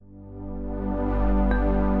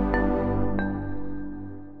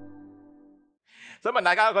想問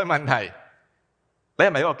大家一個問題：你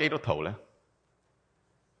係咪一個基督徒咧？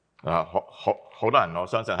好多人我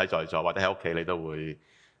相信喺在座或者喺屋企你都會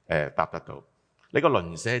答得到。你個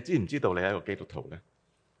鄰舍知唔知道你係一個基督徒咧？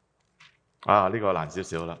呢個難少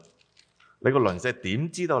少啦。你個鄰舍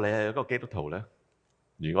點知道你係一個基督徒咧？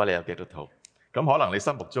如果你有基督徒，咁可能你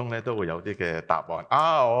心目中咧都會有啲嘅答案。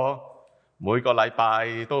我每個禮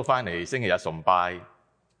拜都返嚟星期日崇拜。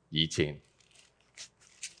以前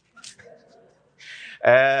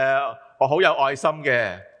我好有愛心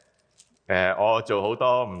嘅，我做好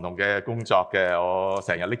多唔同嘅工作嘅，我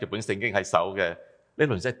成日拎住本聖經喺手嘅。你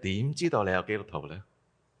鄰舍點知道你有基督徒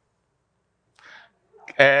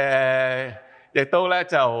咧？亦都咧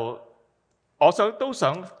就，我都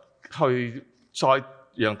想去再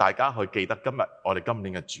讓大家去記得我哋今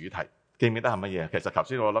年嘅主題，記唔記得係乜嘢？其實頭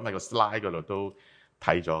先我諗喺個 slide 嗰度都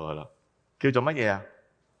睇咗噶啦，叫做乜嘢啊？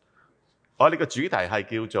我哋嘅主題係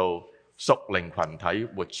叫做屬靈群體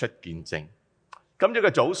活出見證。今朝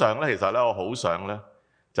嘅早上咧，其實咧我好想咧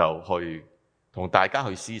就去同大家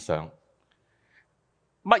去思想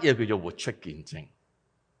乜嘢叫做活出見證。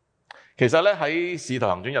其實咧喺《使徒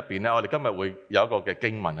行傳》入邊咧，我哋今日會有一個嘅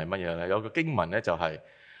經文係乜嘢咧？有個經文咧就係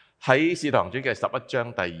喺《使徒行傳》嘅11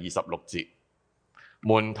章第26節，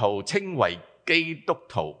門徒稱為基督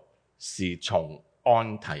徒是從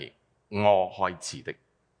安提阿開始的。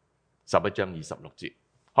11章26節，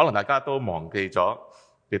可能大家都忘記咗，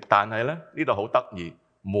但係咧呢度好得意，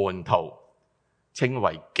門徒稱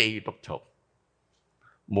為基督徒，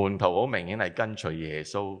門徒好明顯係跟隨耶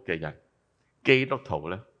穌嘅人，基督徒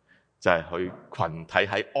咧就係佢群體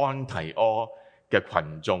喺安提阿嘅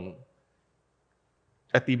群眾，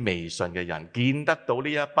一啲未信嘅人見得到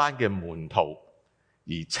呢一班嘅門徒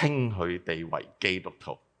而稱佢哋為基督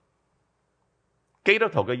徒。基督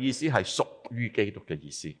徒嘅意思係屬於基督嘅意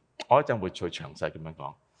思，我一陣會再詳細咁樣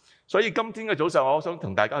講。所以今天嘅早上，我想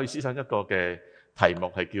同大家去思想一個嘅題目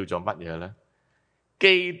係叫做乜嘢呢？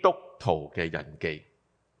基督徒嘅人記。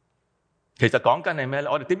其實講緊係咩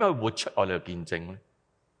呢？我哋點樣去活出我哋嘅見證呢？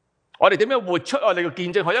我哋點樣活出我哋嘅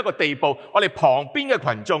見證去一個地步？我哋旁邊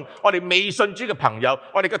嘅群眾，我哋未信主嘅朋友，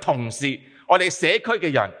我哋嘅同事，我哋社區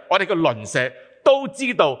嘅人，我哋嘅鄰舍都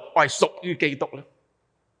知道我係屬於基督呢？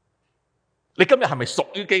你今日係咪屬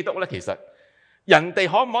於基督呢？其實人哋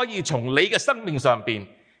可唔可以從你嘅生命上邊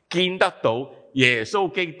見得到耶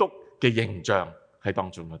穌基督嘅形象喺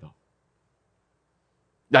當中嗰度？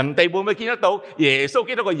人哋會唔會見得到耶穌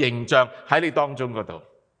基督嘅形象喺你當中嗰度？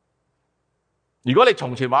如果你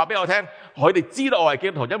從前話俾我聽，佢哋知道我係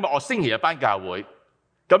基督徒，因為我星期日返教會，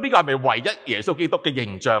咁呢個係咪唯一耶穌基督嘅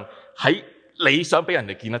形象喺你想俾人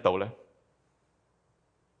哋見得到呢？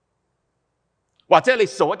或者你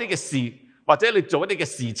做一啲嘅事，或者你做一啲嘅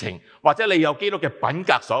事情，或者你有基督嘅品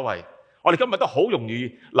格所謂，我哋今日都好容易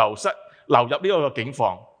流入呢個境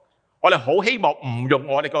況。我哋好希望唔用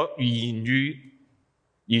我哋個言語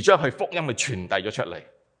而將佢福音去傳遞咗出嚟。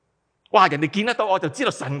哇！人哋見得到我就知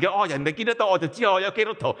道神嘅愛，人哋見得到我就知道我有基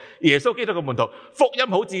督徒，耶穌基督嘅門徒。福音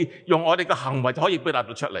好似用我哋嘅行為就可以表達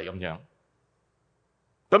到出嚟咁樣。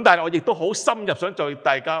咁但係我亦都好深入想對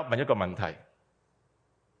大家問一個問題：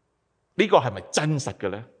呢個係咪真實嘅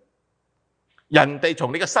呢？人哋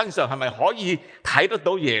從你嘅身上係咪可以睇得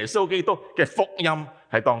到耶穌基督嘅福音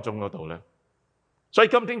喺當中嗰度呢？所以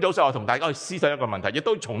今天早上我同大家去思想一個問題，亦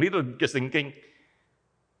都從呢度嘅聖經，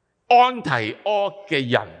安提阿嘅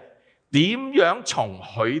人點樣從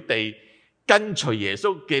佢哋跟隨耶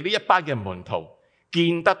穌嘅呢一班嘅門徒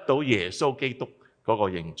見得到耶穌基督嗰個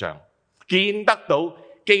形象，見得到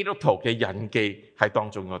基督徒嘅印記喺當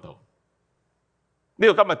中嗰度？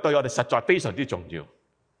呢個今日對我哋實在非常之重要。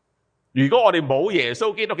如果我哋冇耶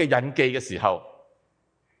穌基督嘅印記嘅時候，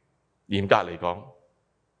嚴格嚟講，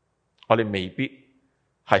我哋未必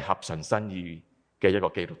係合神心意嘅一個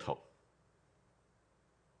基督徒。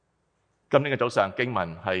今天嘅早上經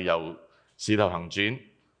文係由《使徒行傳》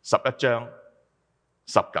11章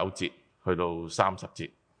19節去到30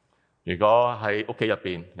節。如果喺屋企入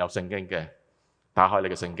邊有聖經嘅，打開你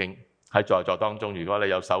嘅聖經，喺在座當中，如果你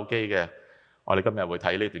有手機嘅，我哋今日會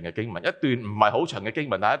睇呢段嘅經文，一段唔係好長嘅經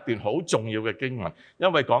文，但係一段好重要嘅經文，因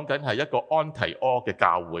為講緊係一個安提阿嘅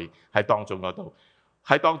教會喺當中嗰度。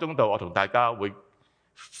喺當中度，我同大家會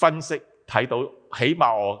分析睇到，起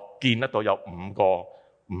碼我見得到有5個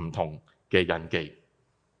唔同嘅印記，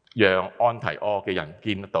讓安提阿嘅人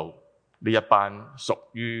見得到呢一班屬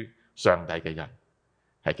於上帝嘅人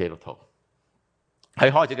係基督徒。喺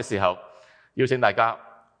開始嘅時候，邀請大家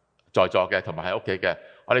在座嘅同埋喺屋企嘅，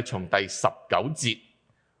我哋從第19節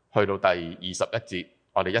去到第21節，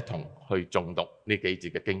我哋一同去誦讀呢幾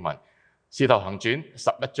節嘅經文。《使徒行傳》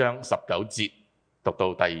11章19節讀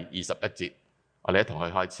到第21節，我哋一同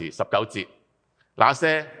去開始19節，那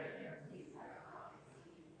些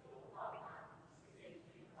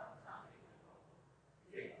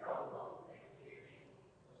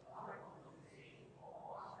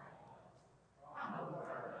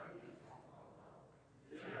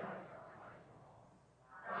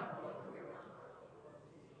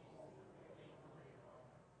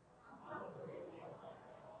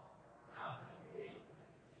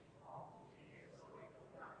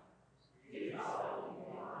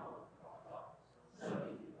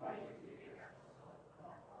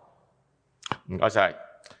唔該晒。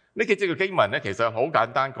呢幾節嘅經文咧，其實好簡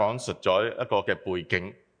單講述咗一個嘅背景，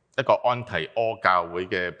一個安提阿教會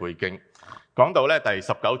嘅背景。講到咧第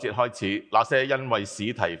19節開始，那些因為司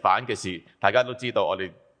提反嘅事，大家都知道。我哋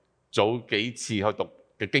早幾次去讀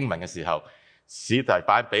嘅經文嘅時候，司提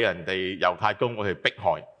反俾人哋猶太公會去迫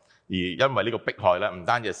害，而因為呢個迫害咧，唔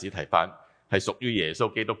單止係司提反，係屬於耶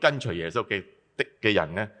穌基督跟隨耶穌嘅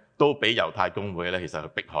人咧，都俾猶太公會咧其實去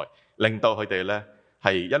迫害，令到佢哋咧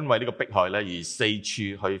係因為呢個迫害咧而四處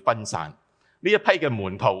去分散。呢一批嘅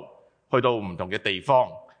門徒去到唔同嘅地方，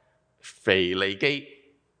腓尼基、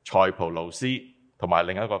塞浦路斯同埋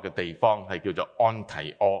另一個嘅地方係叫做安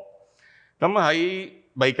提阿。咁喺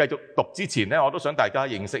未繼續讀之前咧，我都想大家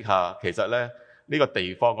認識下其實咧呢個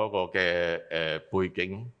地方嗰個嘅背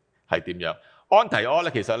景係點樣。安提阿咧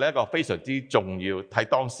其實咧一個非常之重要，喺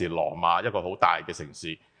當時羅馬一個好大嘅城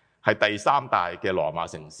市，係第3大嘅羅馬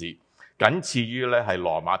城市，僅次於咧係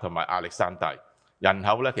羅馬同埋亞歷山大。人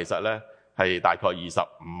口咧其實咧係大概25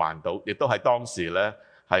萬度，亦都係當時咧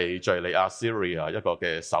係敍利亞 Syria 一個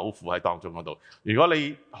嘅首府喺當中嗰度。如果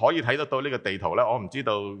你可以睇得到呢個地圖咧，我唔知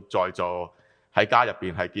道在座喺家入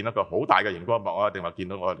邊係見到個好大嘅熒光幕啊，定話見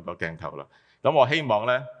到我個鏡頭啦。咁我希望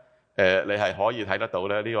咧你係可以睇得到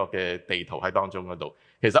咧呢個嘅地圖喺當中嗰度。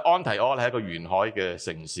其實安提阿係一個沿海嘅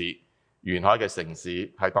城市，沿海嘅城市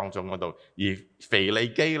喺當中嗰度。而腓尼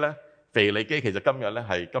基咧，腓尼基其實今日咧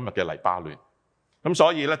係今日嘅黎巴嫩。咁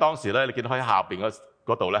所以咧當時咧你見到喺下邊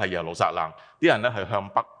嗰度咧係耶路撒冷，啲人咧係向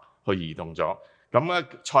北去移動咗。咁咧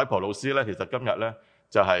塞浦路斯咧其實今日咧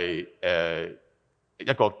就係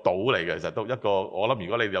一個島嚟嘅，其實都一個，我諗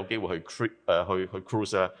如果你有機會去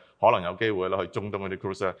cruise 咧，可能有機會咧去中東嗰啲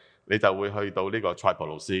cruise 咧，你就會去到呢個塞浦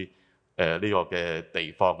路斯呢個嘅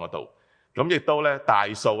地方嗰度。咁亦都咧大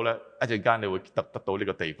數咧一陣間你會得到呢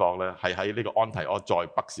個地方咧，係喺呢個安提阿再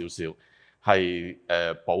北少少，係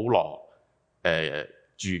保羅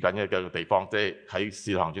住緊嘅個地方，即係喺《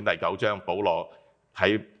使徒行傳》第9章，保羅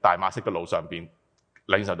喺大馬色嘅路上邊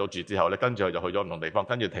領受到住之後咧，跟住佢就去咗唔同地方，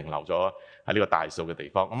跟住停留咗喺呢個大數嘅地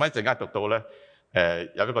方。咁一陣間讀到咧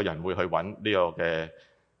有一個人會去揾呢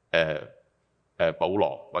個嘅保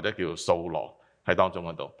羅或者叫掃羅喺當中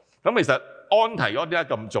嗰度。咁其實安提阿點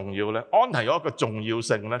解咁重要咧？安提阿嘅重要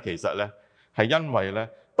性咧，其實咧係因為咧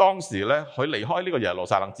當時咧佢離開呢個耶路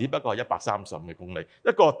撒冷只不過係135公里，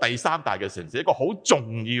一個第3大嘅城市，一個好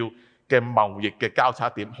重要嘅貿易嘅交叉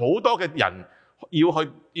點，好多嘅人要去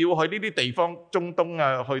呢啲地方，中東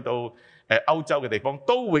啊，去到歐洲嘅地方，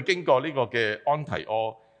都會經過呢個嘅安提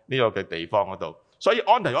阿呢個嘅地方嗰度。所以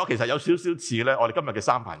安提阿其實有少少似咧我哋今日嘅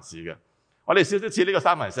三藩市嘅。我哋少少似呢個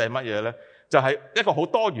三藩市係乜嘢咧？就係一個好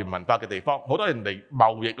多元文化嘅地方，好多人嚟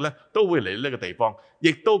貿易咧都會嚟呢個地方，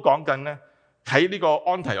亦都講緊咧喺呢個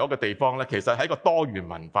安提阿嘅地方咧，其實係一個多元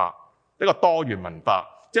文化，一個多元文化，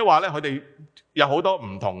即係話咧佢哋有好多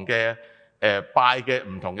唔同嘅拜嘅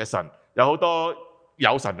唔同嘅神，有好多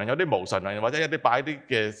有神論，有啲無神論，或者一啲拜啲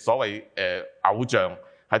嘅所謂偶像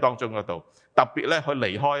喺當中嗰度。特別咧佢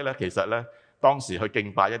離開咧，其實咧當時去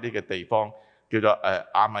敬拜一啲嘅地方叫做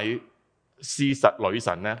亞米斯實女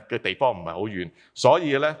神咧嘅地方唔係好遠，所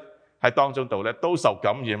以咧喺當中度咧都受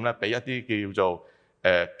感染咧，俾一啲叫做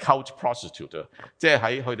cult prostitute， 即係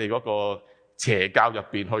喺佢哋嗰個邪教入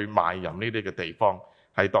邊去賣淫呢啲嘅地方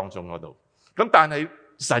喺當中嗰度。咁但係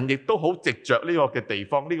神亦都好藉着呢個嘅地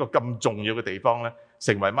方，呢個咁重要嘅地方咧，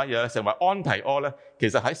成為乜嘢咧？成為安提阿咧，其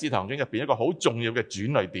實喺使徒行傳入邊一個好重要嘅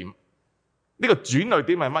轉捩點。呢個轉捩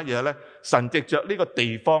點係乜嘢咧？神藉着呢個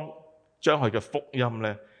地方將佢嘅福音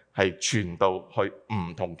咧係傳到去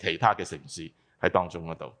唔同其他嘅城市喺當中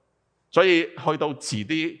嗰度。所以去到遲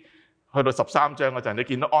啲，去到13章嗰陣，你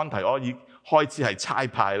見到安提阿已開始係差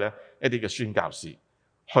派咧一啲嘅宣教士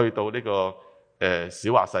去到呢個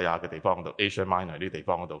小亞細亞嘅地方嗰度 ，Asia Minor 呢啲地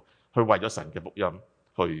方嗰度，去為咗神嘅福音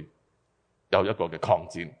去有一個嘅擴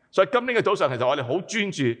展。所以今年嘅早上，其實我哋好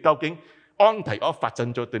專注究竟安提阿發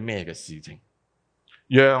生咗啲咩嘅事情，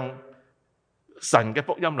讓神嘅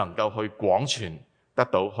福音能夠去廣傳得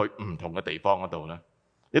到去唔同嘅地方嗰度咧，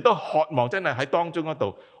亦都渴望真係喺當中嗰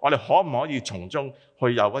度，我哋可唔可以從中去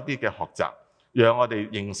有一啲嘅學習，讓我哋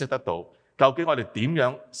認識得到究竟我哋點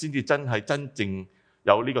樣先至真正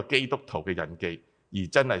有呢個基督徒嘅印記，而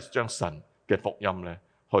真係將神嘅福音咧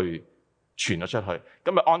去傳咗出去。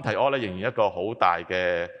今日安提阿咧仍然一個好大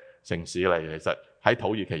嘅城市嚟，其實喺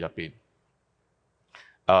土耳其入邊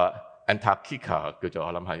，Antakya 叫做，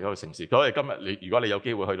我諗係嗰個城市。所以今日如果你有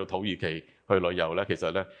機會去到土耳其去旅遊咧，其實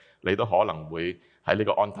咧你都可能會喺呢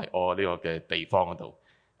個安提阿呢個嘅地方嗰度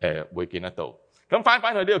會見得到。咁翻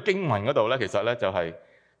去呢個經文嗰度咧，其實咧就係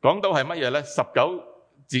講到係乜嘢咧？19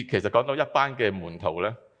節其實講到一班嘅門徒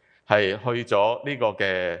咧係去咗呢個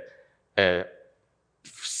嘅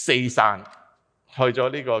四散，去咗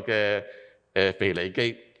呢個嘅腓尼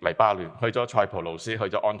基、黎巴嫩，去咗塞浦路斯，去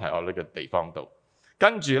咗安提阿呢個地方度。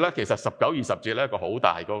跟住咧，其實19、20節咧一個好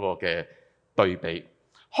大嗰個嘅對比。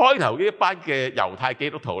開頭呢一班嘅猶太基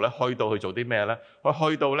督徒咧，去到去做啲咩咧？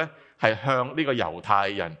去到咧係向呢個猶太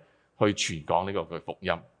人去傳講呢個嘅福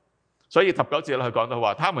音。所以19節咧，佢講到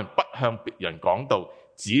話，他們不向別人講道，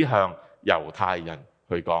只向猶太人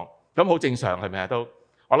去講。咁好正常係咪啊？都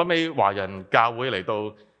我諗起華人教會嚟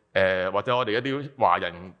到或者我哋一啲華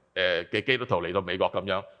人嘅基督徒嚟到美國咁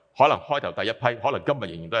樣，可能開頭第一批，可能今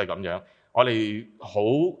日仍然都係咁樣。我哋好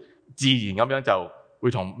自然咁樣就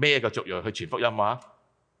會同咩嘅族裔去傳福音啊？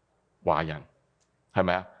華人係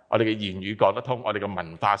咪啊？我哋嘅言語講得通，我哋嘅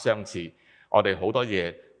文化相似，我哋好多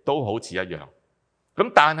嘢都好似一樣。咁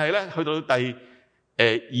但係咧，去到第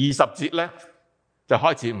20節咧，就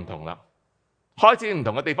開始唔同啦。開始唔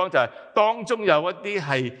同嘅地方就係當中有一啲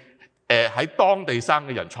係喺當地生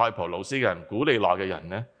嘅人，塞浦路斯嘅人、古利奈嘅人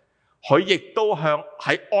咧，佢亦都向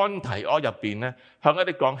喺安提阿入邊咧，向一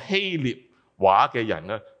啲講希臘話嘅人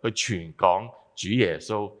咧，去傳講主耶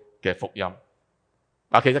穌嘅福音。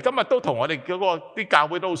嗱，其實今日都同我哋嗰個啲教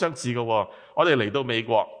會都好相似嘅喎。我哋嚟到美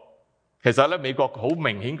國，其實咧美國好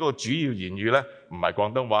明顯嗰個主要言語咧，唔係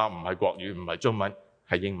廣東話，唔係國語，唔係中文，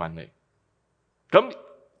係英文嚟。咁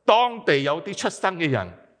當地有啲出生嘅人，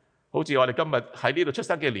好似我哋今日喺呢度出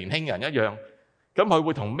生嘅年輕人一樣，咁佢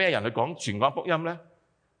會同咩人去傳講福音咧？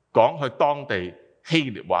講去當地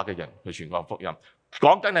希臘話嘅人去傳講福音。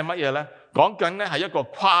講緊係乜嘢咧？講緊咧係一個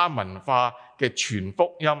跨文化嘅傳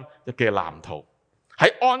福音嘅藍圖。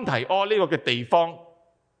喺安提阿呢個嘅地方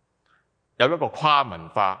有一個跨文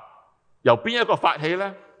化，由邊一個發起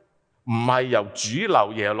咧？唔係由主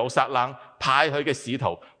流耶路撒冷派去嘅使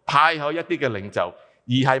徒，派去一啲嘅領袖，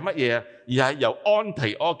而係乜嘢？而係由安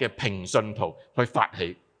提阿嘅平信徒去發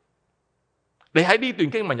起。你喺呢段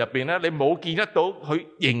經文入邊咧，你冇見得到佢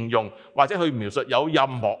形容或者去描述有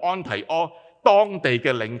任何安提阿當地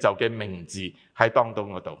嘅領袖嘅名字喺當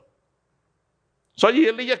中嗰度。所以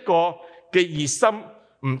呢一個嘅熱心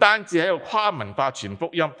唔單止係一個跨文化傳福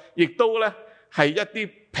音，亦都咧係一啲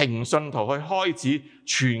平信徒去開始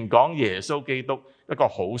傳講耶穌基督一個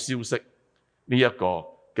好消息呢一個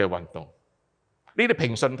嘅運動。呢啲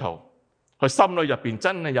平信徒佢心裏入邊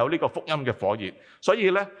真係有呢個福音嘅火熱，所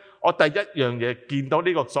以咧我第一樣嘢見到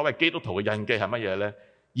呢個所謂基督徒嘅印記係乜嘢咧？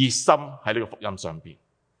熱心喺呢個福音上邊，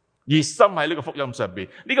熱心喺呢個福音上邊，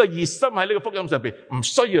呢個熱心喺呢個福音上邊唔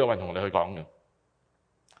需要有人同你去講嘅。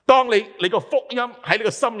當你個福音喺你個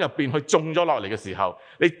心入邊去種咗落嚟嘅時候，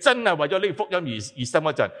你真係為咗呢個福音而熱心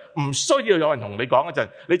嗰陣，唔需要有人同你講嗰陣，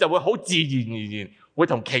你就會好自然而然會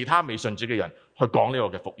同其他未信主嘅人去講呢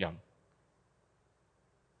個嘅福音。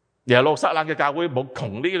耶路撒冷嘅教會冇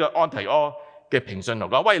同呢個安提阿嘅平信徒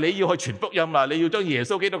講，喂，你要去傳福音啦，你要將耶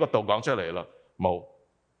穌基督嘅道講出嚟咯。冇，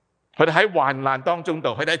佢哋喺患難當中度，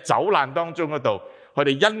佢哋喺走難當中嗰度，佢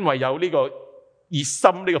哋因為有呢個熱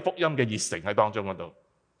心呢個福音嘅熱誠喺當中嗰度，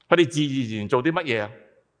佢哋自然而然做啲乜嘢啊？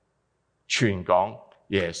傳講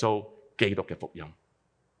耶穌基督嘅福音。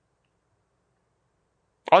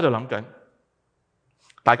我喺度諗緊，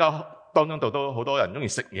大家當中度都好多人中意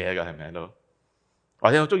食嘢嘅，係咪都？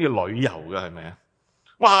或者好中意旅遊嘅，係咪啊？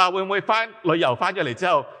哇，會唔會旅遊翻咗嚟之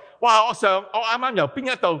後，哇！我啱啱由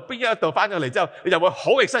邊一度翻咗嚟之後，你就會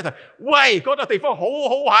好 excited。喂，嗰個地方好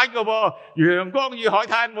好玩㗎喎，陽光與海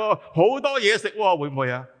灘喎，好多嘢食喎，會唔會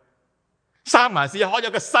啊？三藩市開咗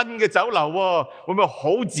個新嘅酒樓喎，會唔會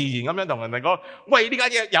好自然咁樣同人哋講？喂，呢間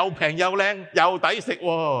嘢又平又靚又抵食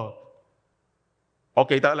喎！我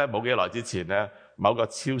記得咧，冇幾耐之前咧，某個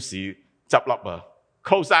超市執笠啊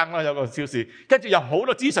，close 啦，有個超市，跟住有好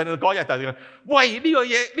多資訊嗰日就係，喂，呢個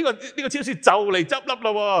嘢呢個超市就嚟執笠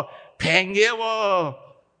啦喎，平嘢喎，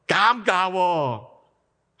減價喎，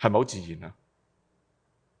係咪好自然啊？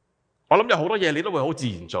我諗有好多嘢你都會好自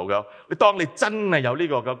然做㗎。你當你真係有呢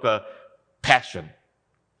個咁嘅 passion，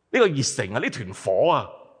 呢個熱誠啊，呢團火啊，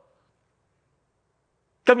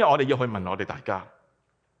今日我哋要去問我哋大家，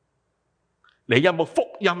你有冇福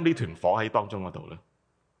音呢團火喺當中嗰度咧？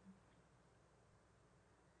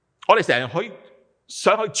我哋成日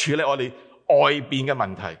想去處理我哋外邊嘅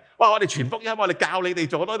問題。哇！我哋傳福音，我哋教你哋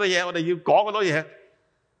做好多嘢，我哋要講好多嘢。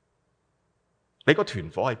你個團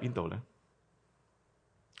火喺邊度呢？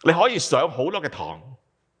你可以上好多嘅堂，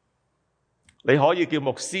你可以叫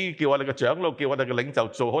牧師、叫我哋嘅長老、叫我哋嘅領袖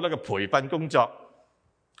做好多嘅培訓工作。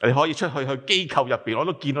你可以出去機構入邊，我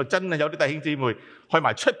都見到真係有啲弟兄姊妹去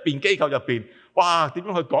埋出邊機構入邊，哇！點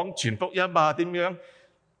樣去講傳福音啊？點樣？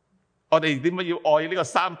我哋點樣要愛呢個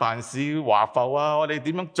三藩市華埠啊？我哋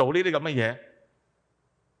點樣做呢啲咁嘅嘢？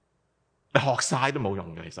你學晒都冇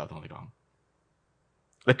用嘅，其實我同你講，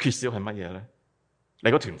你缺少係乜嘢咧？你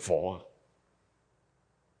嗰團火啊！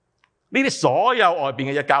呢啲所有外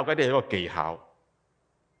邊嘅嘢教緊你一個技巧，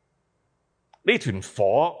呢團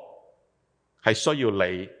火係需要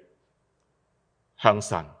你向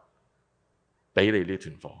神俾你呢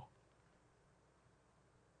團火。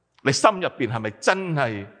你心入邊係咪真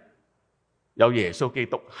係有耶穌基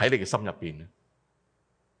督喺你嘅心入邊咧？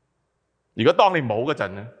如果當你冇嗰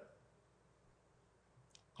陣咧，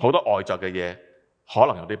好多外在嘅嘢可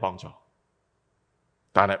能有啲幫助，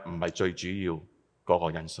但係唔係最主要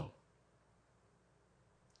嗰個因素。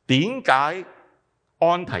點解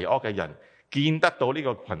安提阿嘅人見得到呢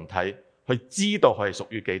個群體，去知道佢係屬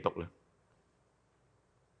於基督咧？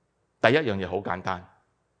第一樣嘢好簡單，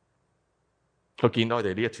佢見到佢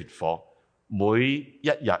哋呢一團火，每一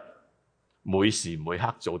日每時每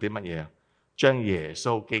刻做啲乜嘢？將耶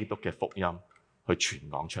穌基督嘅福音去傳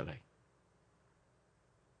講出嚟。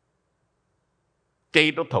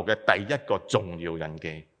基督徒嘅第一個重要印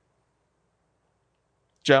記，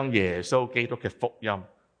將耶穌基督嘅福音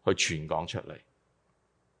去傳講出嚟。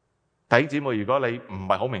弟兄姊妹，如果你唔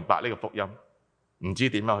係好明白呢個福音，唔知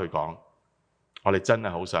點樣去講，我哋真係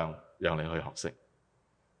好想讓你去學識，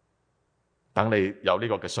等你有呢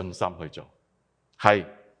個嘅信心去做。係，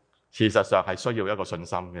事實上係需要一個信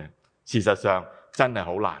心嘅，事實上真係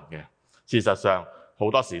好難嘅，事實上好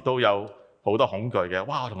多時都有好多恐懼嘅。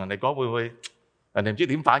哇！我同人哋講會唔會人哋唔知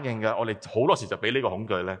點反應嘅？我哋好多時就俾呢個恐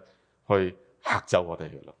懼咧去嚇走我哋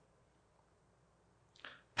嘅啦。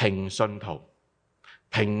平信徒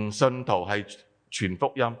係傳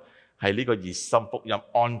福音，係呢個熱心福音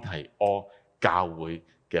安提阿教會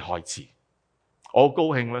嘅開始。我好高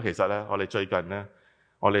興咧，其實咧，我哋最近咧，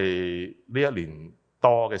我哋呢一年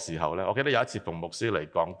多嘅時候咧，我記得有一次馮牧師嚟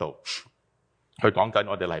講道，佢講緊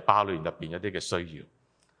我哋黎巴嫩入邊一啲嘅需要。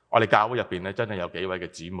我哋教會入邊咧，真係有幾位嘅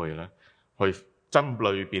姊妹咧，去真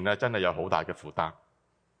裏邊咧，真係有好大嘅負擔。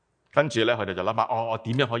跟住咧，佢哋就諗下，我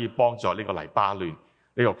點樣可以幫助呢個黎巴嫩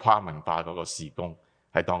呢個跨文化嗰個事工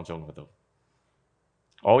喺當中嗰度。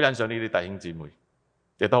我好欣賞呢啲弟兄姊妹，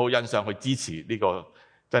亦都好欣賞去支持呢個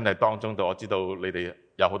真係當中度。我知道你哋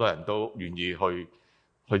有好多人都願意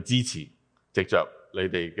去支持，藉着你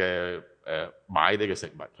哋嘅買呢個食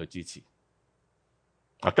物去支持。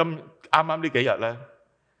啱啱呢幾日咧，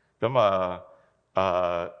咁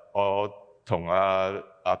我同阿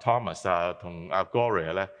Thomas 啊，同阿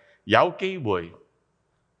Gloria 咧，有機會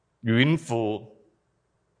遠赴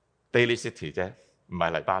Daly City 啫，唔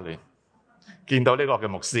係黎巴嫩，見到呢個嘅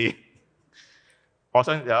牧師。我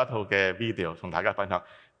想有一套嘅 video 同大家分享。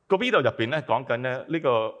個 video 入邊咧，講緊咧呢個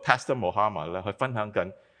Pastor Mohammed 咧，去分享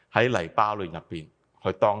緊喺黎巴嫩入邊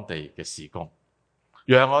去當地嘅事工，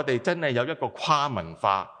讓我哋真係有一個跨文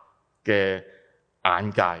化嘅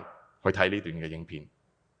眼界去睇呢段嘅影片。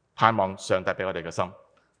盼望上帝俾我哋嘅心。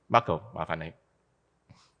Marco， 麻煩你。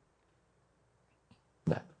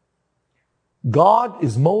God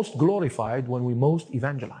is most glorified when we most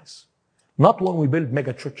evangelize. Not when we build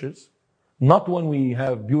mega churches, not when we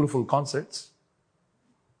have beautiful concerts,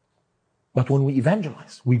 but when we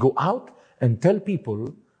evangelize. We go out and tell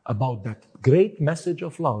people about that great message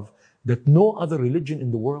of love that no other religion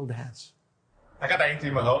in the world has. 大家弟兄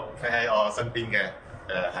姊妹好，佢喺我身邊嘅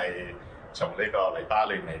係從呢個黎巴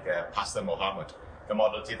嫩嚟嘅 Pastor Mohammed。咁我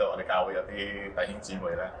都知道我哋教會有啲弟兄姊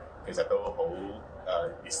妹咧，其實都好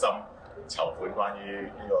熱心籌款關於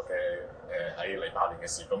呢個嘅喺黎巴嫩嘅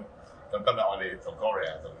事工。咁今日我哋同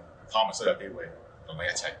Gloria 同 Thomas 都有機會同你一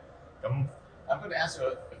齊。咁 I'm going to ask you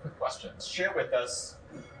a quick question. Share with us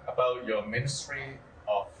about your ministry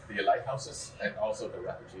of the lighthouses and also the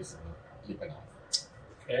refugees in Lebanon.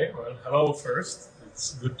 Okay, well, hello first.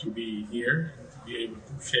 It's good to be here and to be able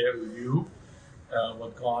to share with you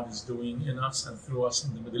what God is doing in us and through us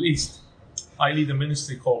in the Middle East. I lead a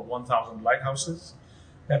ministry called 1000 Lighthouses.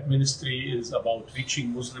 That ministry is about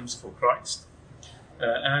reaching Muslims for Christ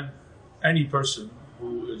and any person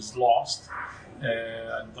who is lost.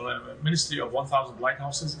 The ministry of 1000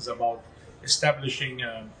 Lighthouses is about establishing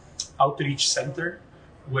an outreach center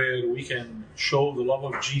where we can show the love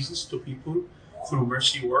of Jesus to people through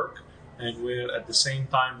mercy work, and where at the same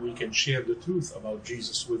time we can share the truth about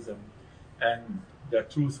Jesus with them, and the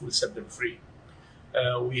truth will set them free.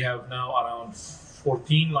 We have now around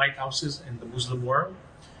 14 lighthouses in the Muslim world.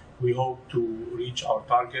 We hope to reach our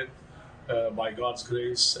target by God's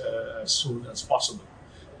grace as soon as possible.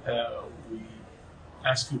 We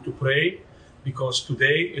ask you to pray, because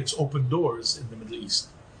today it's open doors in the Middle East.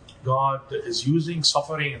 God is using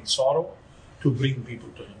suffering and sorrow to bring people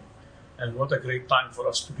to Him. And what a great time for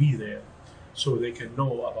us to be there, so they can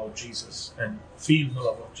know about Jesus and feel the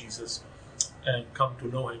love of Jesus and come to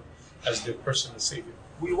know Him as their personal Savior.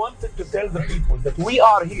 We wanted to tell the people that we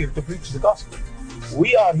are here to preach the gospel.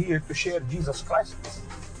 We are here to share Jesus Christ.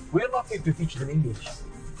 We are not here to teach them English.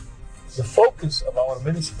 The focus of our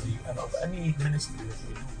ministry and of any ministry that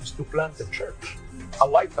we do is to plant a church, a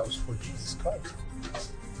lighthouse for Jesus Christ.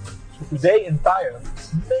 So today in Tyre,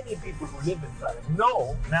 many people who live in Tyre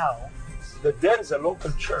know now that there is a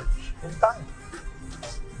local church in Tyre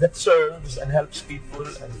that serves and helps people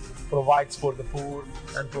and provides for the poor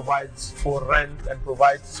and provides for rent and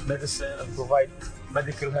provides medicine and provides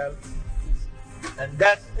medical help. And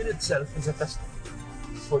that in itself is a testimony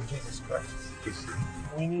for Jesus Christ.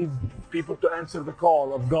 We need people to answer the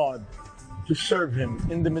call of God to serve Him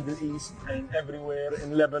in the Middle East and everywhere,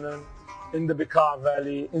 in Lebanon, in the Bekaa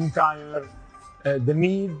Valley, in Tyre. The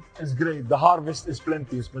need is great, the harvest is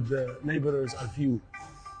plenteous, but the laborers are few.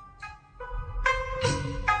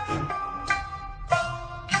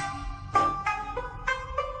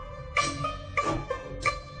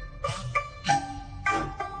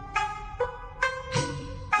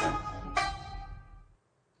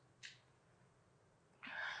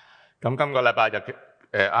咁今個禮拜日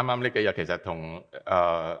啱啱呢幾日其實同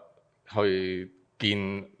去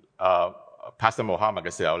見Pastor Mohammed 嘅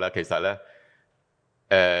時候咧，其實咧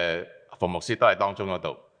馮牧師都係當中嗰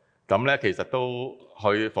度。咁咧其實都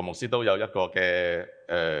佢馮牧師都有一個嘅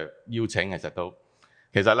邀請，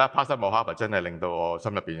其實咧 Pastor Mohammed 真係令到我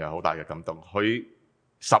心入邊有好大嘅感動。佢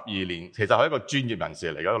12年其實佢係一個專業人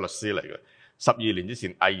士嚟嘅，一個律師嚟嘅。12年之前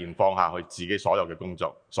毅然放下佢自己所有嘅工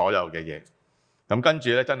作，所有嘅嘢。咁跟住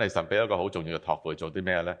咧，真係神俾一個好重要嘅託付，做啲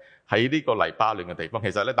咩咧？喺呢個黎巴嫩嘅地方，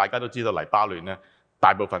其實咧大家都知道黎巴嫩咧，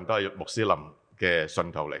大部分都係穆斯林嘅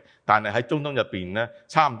信徒嚟，但係喺中東入邊咧，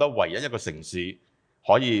差唔多唯一一個城市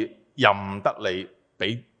可以任得你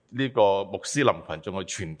俾呢個穆斯林群眾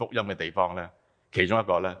去傳福音嘅地方咧，其中一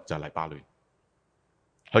個咧就係黎巴嫩。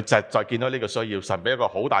佢就見到呢個需要，神俾一個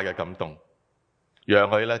好大嘅感動，讓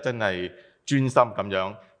佢咧真係專心咁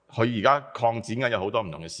樣。佢而家擴展緊有好多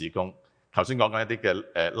唔同嘅事工。頭先講緊一啲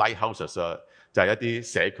嘅lighthouses 啊，就係一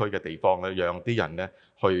啲社區嘅地方咧，讓啲人咧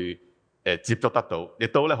去接觸得到，亦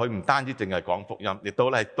都咧佢唔單止淨係講福音，亦都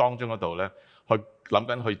咧喺當中嗰度咧去諗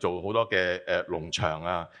緊去做好多嘅農場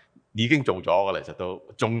啊，已經做咗㗎啦，其實都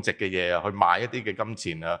種植嘅嘢啊，去賣一啲嘅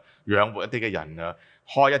金錢啊，養活一啲嘅人啊，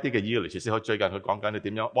開一啲嘅醫療設施。佢最近佢講緊你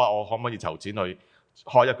點樣，哇！我可唔可以籌錢去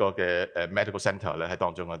開一個嘅medical centre 咧喺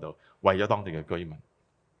當中嗰度，為咗當地嘅居民。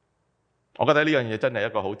我覺得呢樣嘢真係一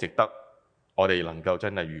個好值得。我哋能夠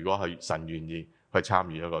真係，如果係神願意去參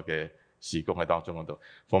與一個嘅事工喺當中嗰度，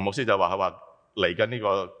馮牧師就話：佢話嚟緊呢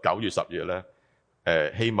個9月10月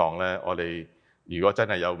咧，希望咧我哋如果真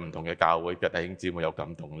係有唔同嘅教會嘅弟兄姊妹有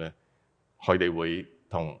感動咧，佢哋會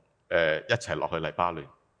同一齊落去黎巴嫩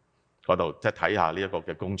嗰度，即係睇下呢一個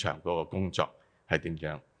嘅工場嗰個工作係點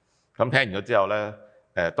樣。咁聽完咗之後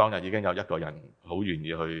咧，當日已經有一個人好願意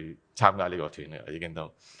去參加呢個團嘅，已經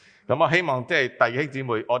都。咁我希望即係弟兄姊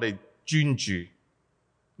妹，我哋專注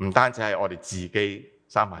唔單止係我哋自己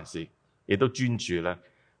三藩市，亦都專注咧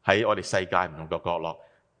喺我哋世界唔同嘅角落，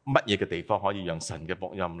乜嘢嘅地方可以讓神嘅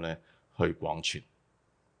福音咧去廣傳。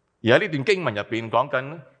而喺呢段經文入邊講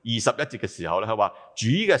緊21節嘅時候咧，佢話主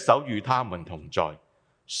嘅手與他們同在，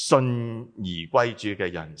信而歸主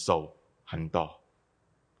嘅人數很多。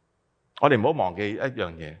我哋唔好忘記一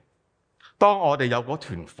樣嘢，當我哋有嗰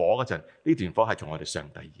團火嗰陣，呢團火係從我哋上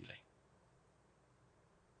帝而嚟。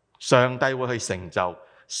上帝會去成就，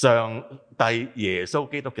上帝耶穌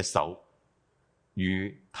基督嘅手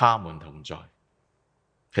與他們同在。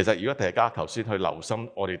其實如果大家頭先去留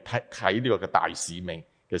心我哋睇呢個嘅大使命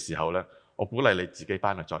嘅時候咧，我鼓勵你自己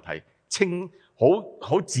翻去再睇，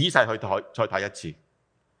好仔細去再睇一次。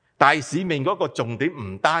大使命嗰個重點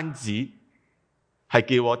唔單止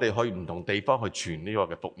係叫我哋去唔同地方去傳呢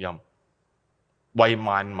個嘅福音，為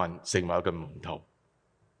萬民成為一個門徒。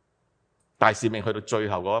大使命去到最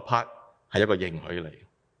後嗰一 part 係一個應許嚟。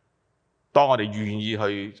當我哋願意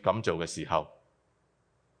去咁做嘅時候，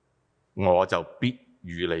我就必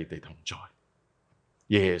與你哋同在。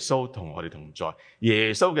耶穌同我哋同在，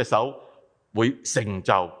耶穌嘅手會成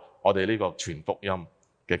就我哋呢個傳福音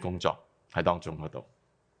嘅工作喺當中嗰度。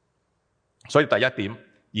所以第一點，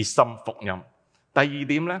熱心福音。第二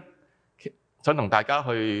點咧，想同大家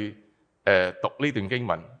去讀呢段經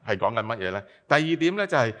文係講緊乜嘢咧？第二點咧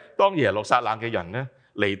就係當耶路撒冷嘅人咧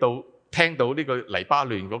嚟到聽到呢個黎巴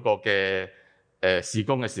嫩嗰個嘅事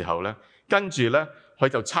工嘅時候咧，跟住咧佢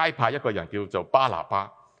就差派一個人叫做巴拿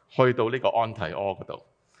巴去到呢個安提阿嗰度。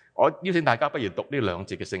我邀請大家不如讀呢兩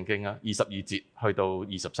節嘅聖經啊，22節去到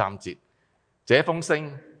23節。這封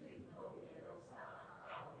聲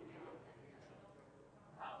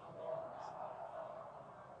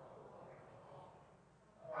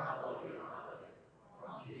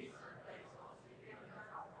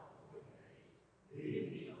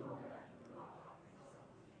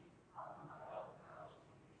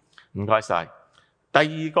唔該晒。第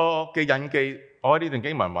二個嘅印記，我喺呢段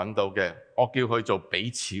經文揾到嘅，我叫佢做彼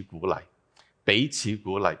此鼓勵。彼此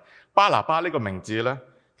鼓勵。巴拿巴呢個名字咧，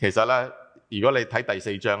其實咧，如果你睇第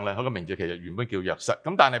4章咧，佢個名字其實原本叫約瑟。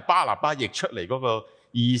咁但係巴拿巴譯出嚟嗰個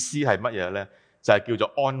意思係乜嘢咧？就係叫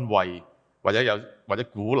做安慰或者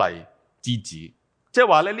鼓勵之子。即係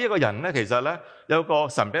話咧，呢一個人咧，其實咧有個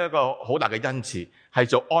神俾一個好大嘅恩賜，係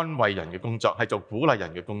做安慰人嘅工作，係做鼓勵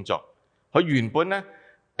人嘅工作。佢原本咧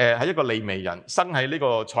係一個利未人，生喺呢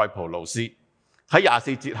個塞浦路斯。喺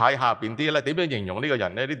24節喺下邊啲咧，點樣形容呢個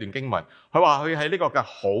人咧？呢段經文，佢話佢係呢個嘅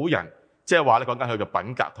好人，即係話咧講緊佢嘅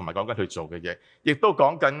品格，同埋講緊佢做嘅嘢，亦都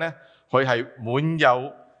講緊咧佢係滿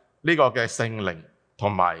有呢個嘅聖靈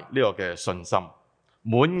同埋呢個嘅信心。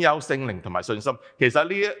滿有聖靈同埋信心，其實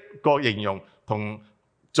呢一個形容同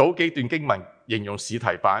早幾段經文形容司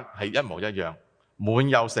提反係一模一樣。滿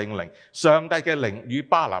有聖靈，上帝嘅靈與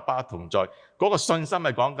巴拿巴同在。嗰個信心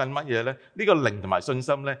係講緊乜嘢咧？呢個靈同埋信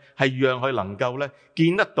心咧，係讓佢能夠咧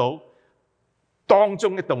見得到當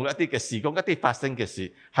中一動一啲嘅事工，一啲發生嘅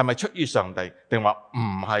事係咪出於上帝，定話唔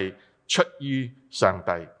係出於上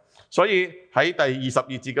帝？所以喺第22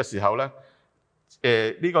節嘅時候咧，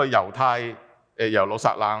呢個猶太耶路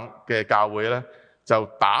撒冷嘅教會咧就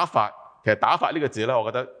打發，其實打發呢個字咧，我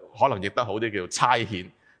覺得可能譯得好啲叫差遣，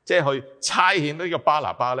即係去差遣呢個巴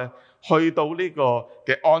拿巴咧。去到呢個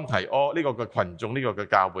嘅安提阿呢個嘅群眾呢個嘅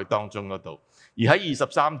教會當中嗰度，而喺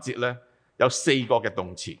23節咧有4個嘅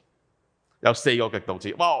動詞，有4個嘅動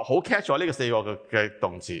詞，哇！好 catch 咗呢個4個嘅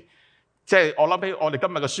動詞，即係我諗起我哋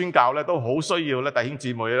今日嘅宣教咧都好需要咧弟兄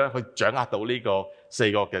姊妹咧去掌握到呢個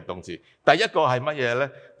4個嘅動詞。第一個係乜嘢咧？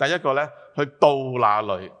第一個咧去到那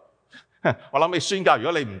裡，我諗起宣教，如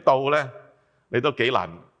果你唔到咧，你都幾難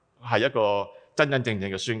係一個真真正正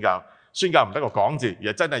嘅宣教。宣教唔得個講字，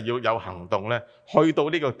而係真係要有行動咧，去到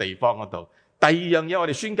呢個地方嗰度。第二樣嘢，我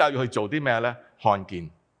哋宣教要去做啲咩咧？看見。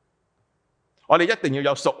我哋一定要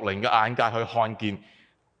有屬靈嘅眼界去看見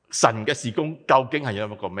神嘅事工究竟係有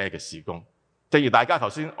一個咩嘅事工。正如大家頭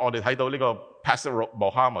先我哋睇到呢個 Pastor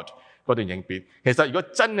Mohammed 嗰段影片，其實如果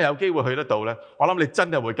真係有機會去得到咧，我諗你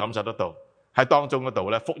真係會感受得到喺當中嗰度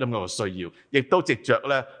咧福音嗰個需要，亦都藉着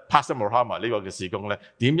咧 Pastor Mohammed 呢個嘅事工咧，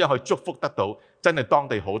點樣去祝福得到真係當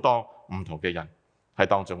地好多唔同嘅人喺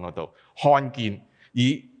當中嗰度看見。而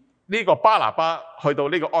呢個巴拿巴去到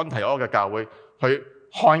呢個安提阿嘅教會，去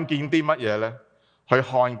看見啲乜嘢咧？去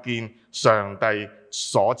看見上帝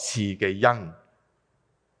所賜嘅恩，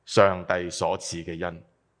上帝所賜嘅恩，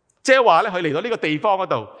即係話咧，佢嚟到呢個地方嗰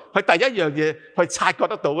度，佢第一樣嘢去察覺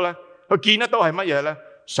得到咧，佢見得到係乜嘢咧？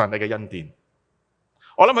上帝嘅恩典。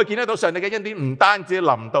我諗佢見得到上帝嘅恩典，唔單止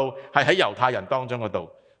臨到係喺猶太人當中嗰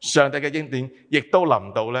度，上帝嘅恩典亦都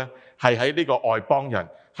臨到咧，係喺呢個外邦人，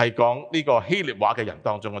係講呢個希臘話嘅人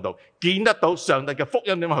當中嗰度，見得到上帝嘅福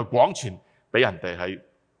音點樣去廣傳俾人哋係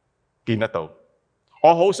見得到。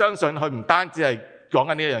我好相信佢唔單止係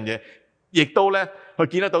講緊呢一樣嘢，亦都咧佢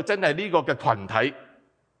見得到真係呢個嘅群體，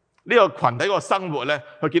呢個群體個生活咧，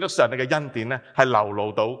佢見到上帝嘅恩典咧係流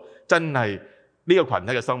露到真係呢個群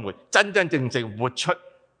體嘅生活，真真正正活出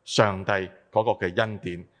上帝嗰個嘅恩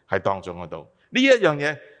典喺當中嗰度。呢一樣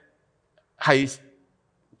嘢係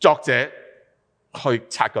作者去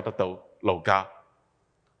察覺得到路加，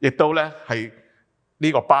亦都咧係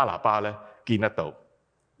呢個巴拿巴咧見得到。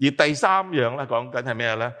而第三樣咧講緊係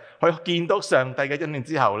咩咧？佢見到上帝嘅恩典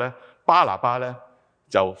之後咧，巴拿巴咧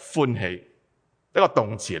就歡喜，一個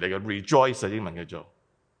動詞嚟嘅 rejoice 英文叫做，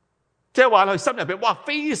即係話佢心入邊哇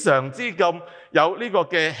非常之咁有呢個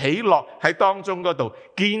嘅喜樂喺當中嗰度，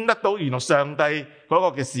見得到原來上帝嗰個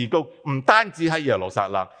嘅事工唔單止喺耶路撒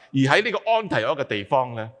冷，而喺呢個安提阿嘅地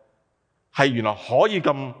方咧，係原來可以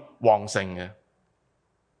咁旺盛嘅。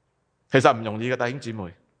其實唔容易嘅，弟兄姊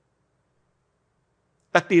妹，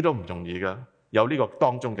一啲都唔容易嘅，有呢個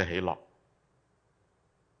當中嘅喜樂。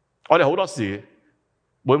我哋好多時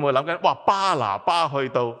會唔會諗緊，哇巴拿巴去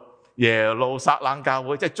到耶路撒冷教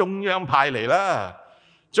會，即係中央派嚟啦。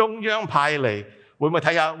中央派嚟會唔會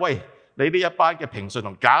睇下？喂，你呢一班嘅平信徒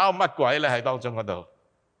搞乜鬼咧？喺當中嗰度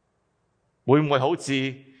會唔會好似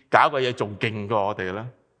搞嘅嘢仲勁過我哋咧？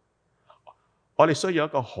我哋需要一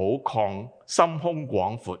個好心胸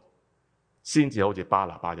廣闊，先至好似巴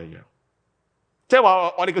拿巴一樣。即係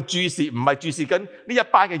話我哋嘅注視唔係注視緊呢一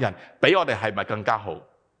班嘅人比我哋係咪更加好？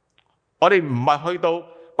我哋唔係去到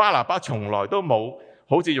巴拿巴從來都冇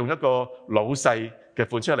好似用一個老細嘅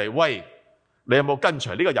款出嚟，喂，你有冇跟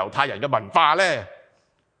隨呢個猶太人嘅文化咧？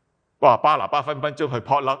哇！巴拿巴分分鐘去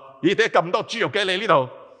撲粒，咦？點解咁多豬肉嘅你呢度？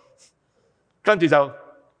跟住就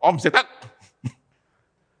我唔食得。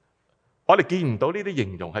我哋見唔到呢啲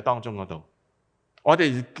形容喺當中嗰度，我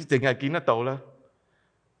哋淨係見得到咧。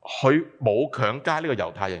佢冇強加呢個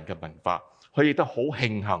猶太人嘅文化，佢亦都好慶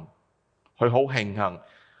幸，佢好慶幸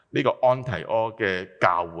呢個安提阿嘅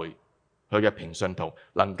教會，佢嘅平信徒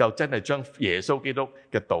能夠真係將耶穌基督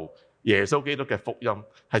嘅道、耶穌基督嘅福音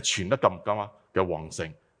係傳得咁嘅旺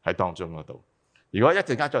盛喺當中嗰度。如果一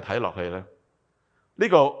陣間再睇落去咧，呢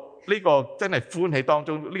個真係歡喜當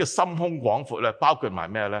中呢個心胸廣闊咧，包括埋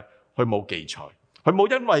咩咧？佢冇記載，佢冇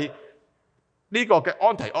因為呢個嘅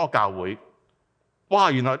安提阿教會。哇！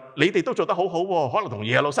原來你哋都做得好好喎，可能同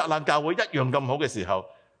耶路撒冷教會一樣咁好嘅時候，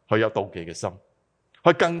佢有妒忌嘅心，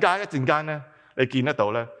佢更加一陣間咧，你見得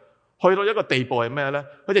到咧，去到一個地步係咩咧？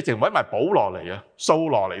佢哋淨揾埋保羅嚟啊，掃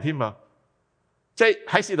羅嚟添啊！即係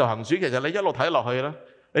喺《使徒行傳》，其實你一路睇落去咧，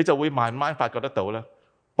你就會慢慢發覺得到咧，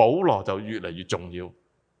保羅就越嚟越重要，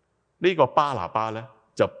呢個巴拿巴咧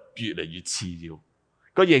就越嚟越次要。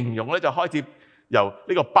個形容咧就開始由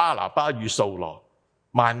呢個巴拿巴與掃羅，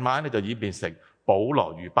慢慢咧就演變成保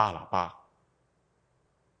羅與巴拿巴。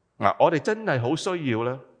我哋真係好需要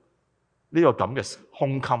咧呢個咁嘅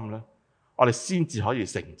胸襟咧，我哋先至可以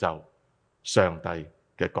成就上帝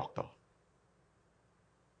嘅國度。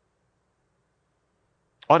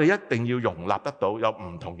我哋一定要容納得到有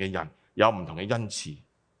唔同嘅人，有唔同嘅恩賜，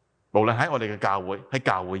無論喺我哋嘅教會，喺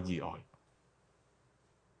教會以外，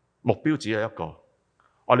目標只有一個，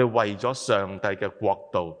我哋為咗上帝嘅國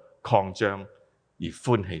度擴張而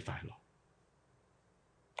歡喜快樂。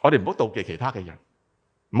我哋唔好妒忌其他嘅人，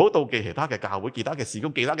唔好妒忌其他嘅教會、其他嘅事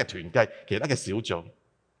工、其他嘅團契、其他嘅小組，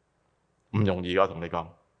唔容易。我同你講，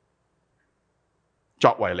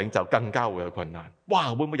作為領袖更加會有困難。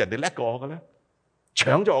哇！會唔會人哋叻過我嘅咧？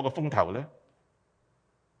搶咗我個風頭咧？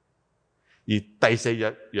而第四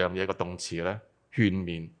樣嘢個動詞咧，勸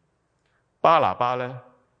勉。巴拿巴咧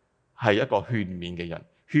係一個勸勉嘅人，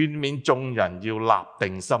勸勉眾人要立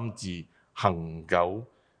定心志，恆久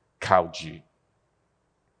靠主。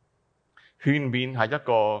勸勉係一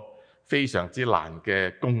個非常之難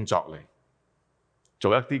嘅工作嚟，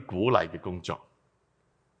做一啲鼓勵嘅工作。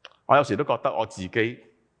我有時都覺得我自己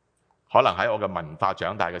可能喺我嘅文化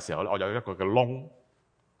長大嘅時候咧，我有一個嘅窿。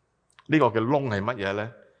呢個嘅窿係乜嘢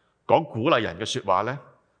咧？講鼓勵人嘅説話咧，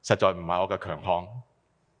實在唔係我嘅強項。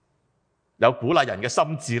有鼓勵人嘅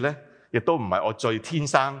心志咧，亦都唔係我最天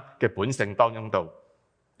生嘅本性當中度。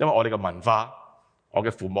因為我哋嘅文化，我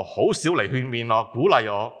嘅父母好少嚟勸勉我、鼓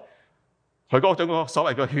勵我。佢嗰種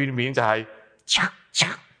所謂嘅勸勉就係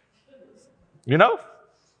，you know，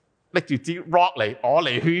拎住支 rock 嚟，我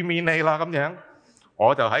嚟勸勉你啦咁樣。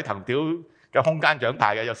我就喺藤條嘅空間長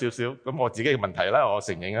大嘅，有少少咁我自己嘅問題啦，我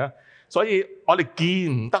承認啊。所以我哋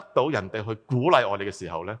見唔得到人哋去鼓勵我哋嘅時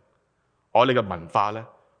候咧，我哋嘅文化咧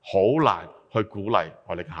好難去鼓勵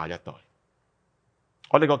我哋嘅下一代。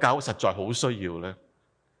我哋個教會實在好需要咧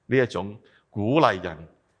呢一種鼓勵人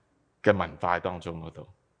嘅文化當中嗰度。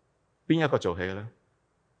邊一個做起咧？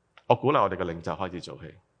我鼓勵我哋嘅領袖開始做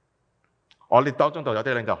起。我哋當中度有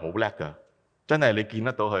啲領袖好叻㗎，真係你見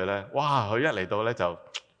得到佢咧，哇！佢一嚟到咧就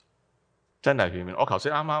真係勸勉。我頭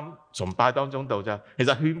先啱啱崇拜當中度咋，其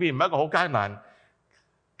實勸勉唔係一個好艱難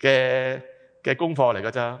嘅功課嚟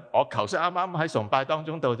㗎咋。我頭先啱啱喺崇拜當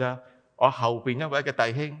中度咋，我後邊一位嘅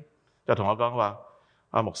弟兄就同我講話：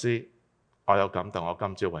阿牧師，我有感動，我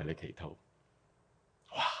今朝為你祈禱。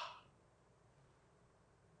哇！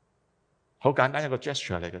好簡單一個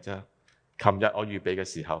gesture 嚟㗎啫。琴日我預備嘅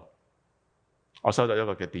時候，我收到一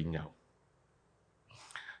個嘅電郵，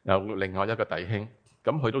有另外一個弟兄，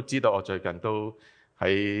咁佢都知道我最近都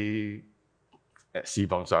喺侍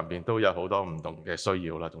奉上邊都有好多唔同嘅需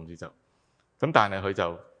要啦。總之就咁，但係佢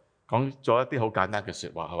就講咗一啲好簡單嘅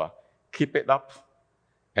説話，佢話 Keep it up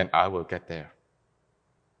and I will get there。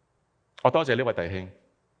我多謝呢位弟兄，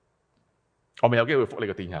我未有機會覆你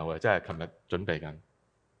個電郵嘅，真係琴日準備緊。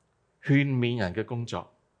勸勉人嘅工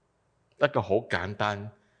作，一個好簡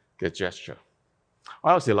單嘅 gesture。我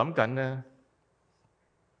有時諗緊咧，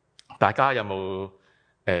大家有冇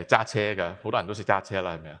揸車㗎，好多人都識揸車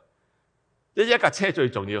啦，係咪啊？一架車最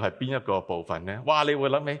重要係邊一個部分咧？哇！你會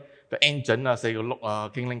諗起個 engine 啊、4個轆啊、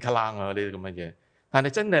叮鈴卡啷啊呢啲咁嘅嘢，但係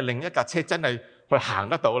真係令一架車真係去行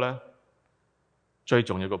得到咧，最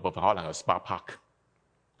重要個部分可能係 spark plug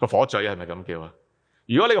個火嘴係咪咁叫啊？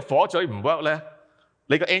如果你個火嘴唔 work 咧，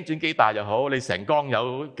你個 engine 幾大又好，你成缸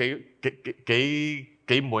有幾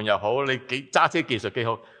悶又好，你揸車技術幾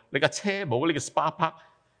好，你架車冇呢個 spark plug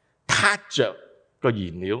卡着個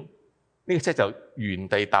燃料，呢個車就原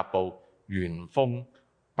地踏步，原封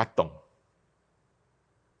不動。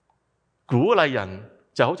鼓勵人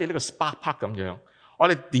就好似呢個 spark plug 咁樣，我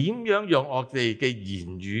哋點樣用我哋嘅言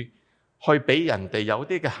語去俾人哋有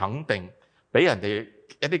啲嘅肯定，俾人哋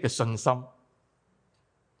一啲嘅信心，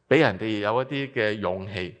俾人哋有一啲嘅勇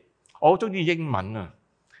氣。我好中意英文啊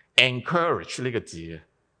 ，encourage 呢個字啊，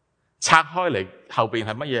拆開嚟後邊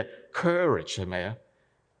係乜嘢 ？courage 係咪啊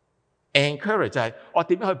 ？encourage 就係我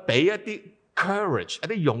點樣去俾一啲 courage 一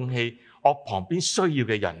啲勇氣我旁邊需要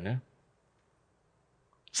嘅人呢？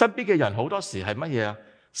身邊嘅人好多時係乜嘢啊？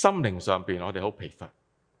心靈上邊我哋好疲乏。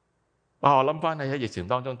我諗翻起喺疫情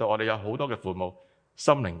當中度，我哋有好多嘅父母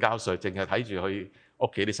心靈交瘁，淨係睇住佢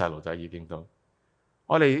屋企啲細路仔已經到。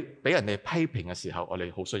我哋俾人哋批評嘅時候，我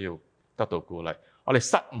哋好需要得到鼓勵。我哋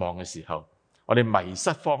失望嘅時候，我哋迷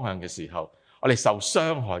失方向嘅時候，我哋受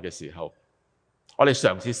傷害嘅時候，我哋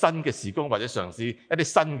嘗試新嘅事工或者嘗試一啲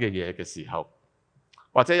新嘅嘢嘅時候，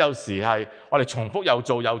或者有時係我哋重複又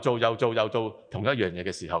做同一樣嘢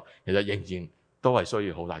嘅時候，其實仍然都係需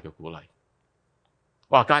要好大嘅鼓勵。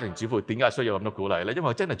哇！家庭主婦點解需要咁多鼓勵咧？因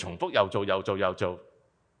為真係重複又做，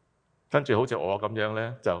跟住好似我咁樣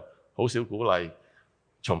咧，就好少鼓勵。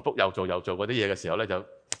重複又做嗰啲嘢嘅時候咧，就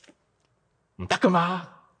唔得噶嘛，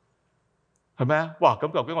係咪啊？哇！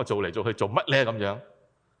咁究竟我做嚟做去做乜咧？咁樣，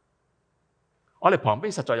我哋旁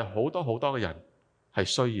邊實在有好多嘅人係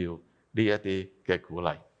需要呢一啲嘅鼓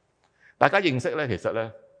勵。大家認識咧，其實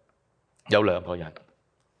咧有兩個人，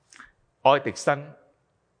愛迪生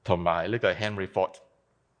同埋呢個 Henry Ford。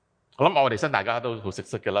我諗愛迪生大家都好識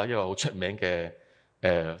㗎啦，一個好出名嘅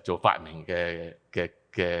做發明嘅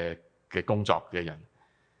工作嘅人。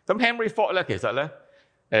咁 Henry Ford 咧，其實咧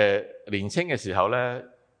年青嘅時候咧，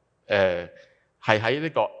係喺呢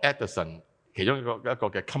個 Edison 其中一個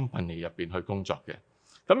嘅 company 入邊去工作嘅。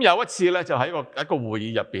咁有一次咧，就喺一個會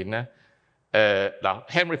議入邊咧，嗱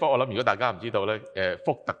Henry Ford 我諗如果大家唔知道咧，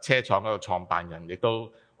福特車廠嗰個創辦人，亦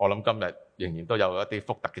都我諗今日仍然都有一啲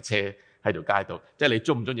福特嘅車喺條街度。即係你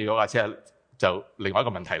中唔中意嗰架車就另外一個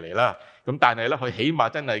問題嚟啦。咁但係咧，佢起碼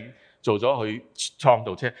真係做咗去創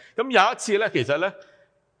造車。咁有一次咧，其實咧。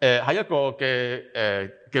喺一個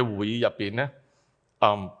嘅會議入邊咧，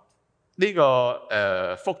呢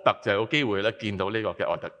個福特就有機會咧見到呢個嘅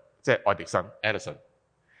愛迪生 Edison。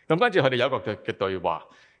咁跟住佢哋有一個嘅對話。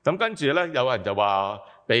咁跟住咧，有人就話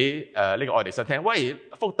俾呢個愛迪生聽，喂，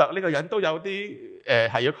福特呢個人都有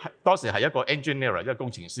啲當時係一個 engineer 一個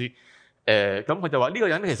工程師。咁佢就話呢個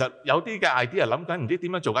人其實有啲嘅 idea 諗緊唔知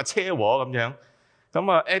點樣做架車喎咁樣。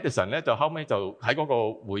咁啊 Edison 咧就後尾就喺嗰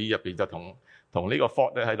個會議入邊就同呢個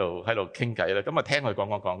Ford 咧喺度傾偈啦，咁啊聽佢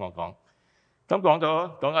講，咁講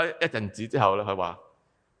咗一陣子之後咧，佢話，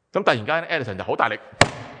咁突然間 Edison 就好大力，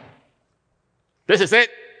你食就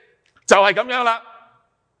係咁樣啦。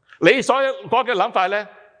你所有嗰嘅諗法咧，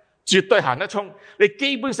絕對行得通。你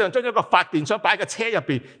基本上將一個發電廠擺喺個車入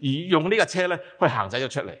邊，而用呢個車咧去行使咗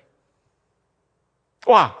出嚟。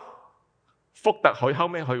哇！福特佢後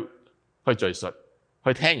尾去敘述，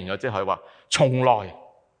佢聽完咗之後，佢話從來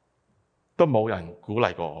都冇人鼓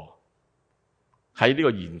勵過我喺呢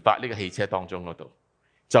個研發呢個汽車當中嗰度，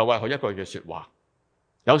就為佢一句嘅說話。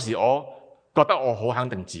有時我覺得我好肯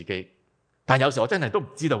定自己，但有時我真係都唔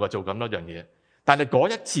知道佢做咁多樣嘢。但係嗰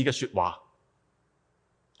一次嘅說話，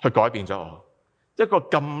去改變咗我。一個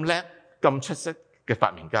咁叻、咁出色嘅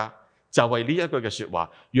發明家，就為呢一句嘅說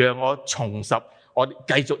話，讓我重拾我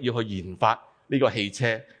繼續要去研發呢個汽車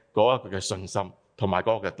嗰一個嘅信心同埋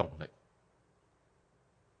嗰個嘅動力。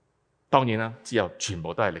當然啦，之後全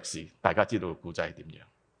部都係歷史，大家知道個故仔係點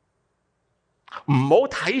樣。唔好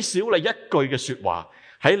睇小你一句嘅說話，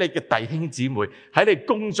喺你嘅弟兄姊妹，喺你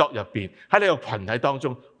工作入邊，喺你個群體當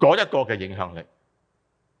中嗰一個嘅影響力。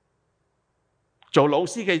做老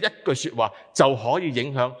師嘅一句說話就可以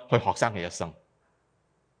影響佢學生嘅一生。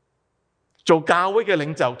做教會嘅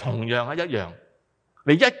領袖同樣係一樣，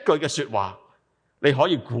你一句嘅說話，你可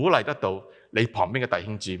以鼓勵得到你旁邊嘅弟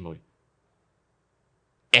兄姊妹。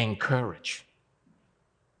Encourage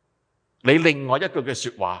你另外一句嘅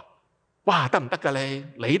說話，哇，得唔得㗎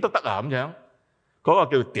你都得啊咁樣，嗰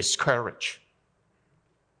個叫 discourage，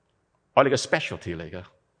 我哋嘅 specialty 嚟㗎。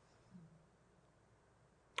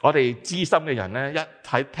我哋資深嘅人咧，一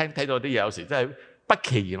睇到啲嘢，有時真係不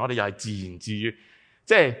其然，我哋又係自言自語，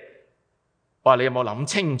即係話你有冇諗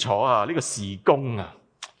清楚啊？呢個事工啊，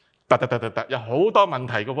有好多問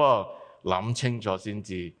題嘅喎，諗清楚先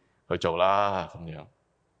至去做啦，咁樣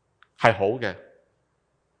係好嘅，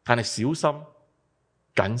但係小心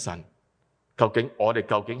謹慎。我哋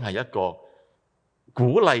究竟係一個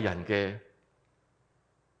鼓勵人嘅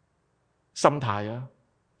心態啊，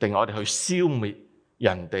定係我哋去消滅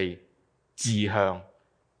人哋志向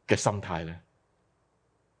嘅心態咧？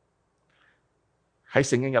喺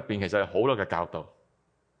聖經入邊，其實有好多嘅教導，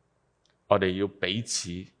我哋要彼此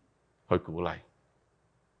去鼓勵。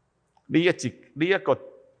呢一個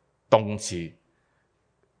動詞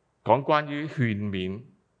講關於勸勉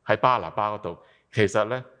喺巴拿巴嗰度，其實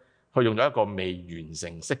咧佢用咗一個未完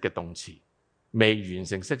成式嘅動詞。未完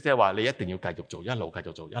成式即係話你一定要繼續做，一路繼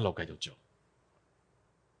續做，一路繼續做。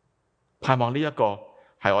盼望呢一個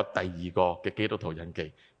係我第二個嘅基督徒印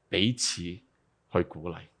記，彼此去鼓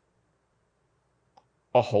勵。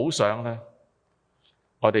我好想咧，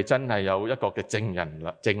我哋真係有一個嘅正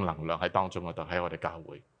能量喺當中嗰度，喺我哋教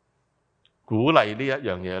會鼓勵呢一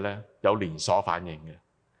樣嘢咧，有連鎖反應嘅。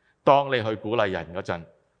當你去鼓勵人嗰陣，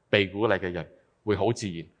被鼓勵嘅人會好自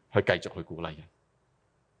然去繼續去鼓勵人。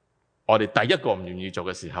我哋第一個唔願意做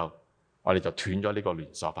嘅時候，我哋就斷咗呢個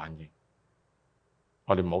連鎖反應，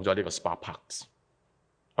我哋冇咗呢個 spark plugs。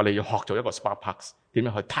我哋要學做一個 spark plugs， 點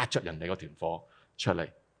樣去撻出人哋嗰團火出嚟。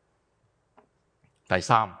第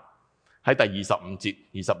三，喺第25節、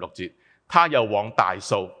26節，他又往大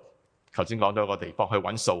數，頭先講咗個地方去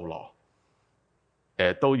揾掃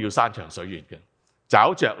羅，都要山長水遠嘅，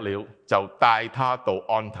找着了就帶他到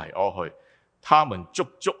安提阿去。他們足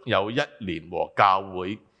足有1年和教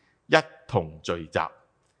會一同聚集，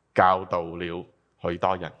教導了許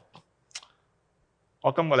多人。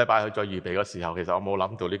我今個禮拜去做預備嘅時候，其實我冇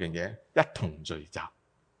諗到呢樣嘢，一同聚集。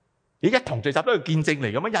一同聚集都係見證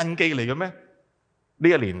嚟嘅咩？印記嚟嘅咩？呢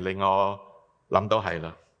一年令我諗到係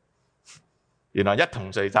啦，原來一同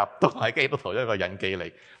聚集都係基督徒一個印記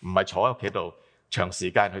嚟，唔係坐喺屋企度長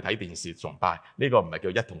時間去睇電視崇拜。呢個唔係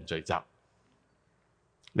叫一同聚集，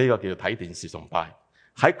呢個叫睇電視崇拜。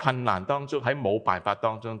喺困難當中，喺冇辦法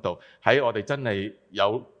當中度，喺我哋真係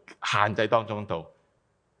有限制當中度，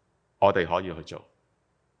我哋可以去做。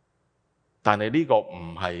但係呢個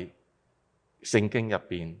唔係聖經入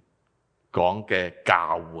邊講嘅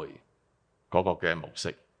教會嗰個嘅模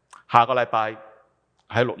式。下個禮拜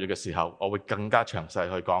喺6月嘅時候，我會更加詳細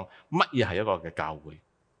去講乜嘢係一個嘅教會。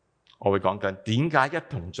我會講緊點解一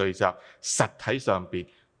同聚集實體上邊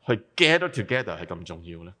去 gather together 係咁重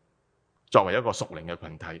要呢？作為一個屬靈嘅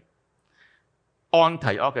群體，安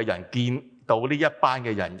提阿嘅人見到呢一班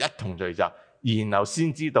嘅人一同聚集，然後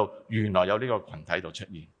先知道原來有呢個群體度出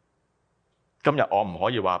現。今日我唔可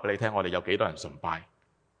以話俾你聽，我哋有幾多人崇拜，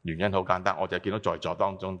原因好簡單，我就見到在座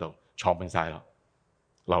當中度坐滿晒啦。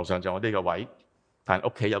樓上仲有啲個位，但係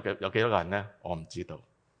屋企有幾多個人呢？我唔知道。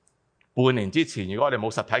半年之前，如果我哋冇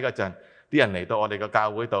實體嗰陣，啲人嚟到我哋嘅教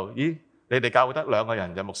會度，咦？你哋教會得2個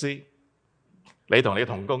人就牧師，你同你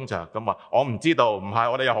同工就咁話，我唔知道，唔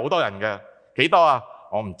係我哋有好多人嘅，幾多啊？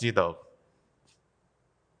我唔知道。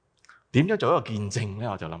點樣做一個見證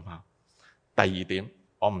呢？我就諗下。第2點，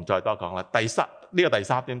我唔再多講啦。第3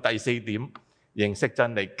點，第4點，認識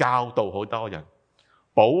真理，教導好多人。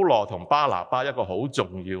保羅同巴拿巴一個好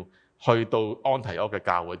重要，去到安提阿嘅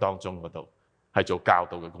教會當中嗰度，係做教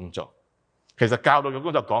導嘅工作。其實教導嘅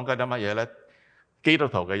工作講緊啲乜嘢呢？基督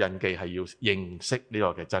徒嘅印記係要認識呢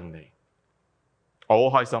個嘅真理。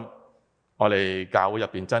我好開心，我哋教會入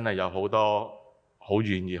邊真係有好多好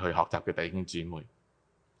願意去學習嘅弟兄姊妹。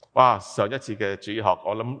哇！上一次嘅主日學，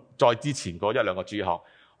我諗再之前嗰1-2個主日學，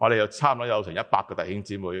我哋有差唔多有成100個弟兄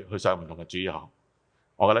姊妹去上唔同嘅主日學。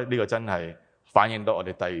我覺得呢個真係反映到我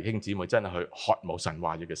哋弟兄姊妹真係去渴慕神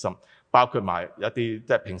話語嘅心，包括埋一啲即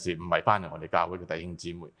係平時唔係翻嚟我哋教會嘅弟兄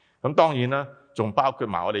姊妹。咁當然啦，仲包括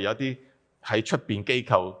埋我哋有啲喺出邊機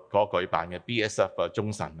構嗰舉辦嘅 BSF 啊、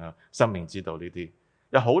中神啊、生命之道呢啲，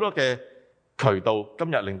有好多嘅渠道，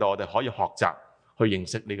今日令到我哋可以學習去認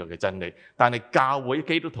識呢個嘅真理。但係教會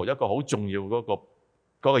基督徒一個好重要嗰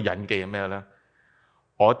個印記係咩呢？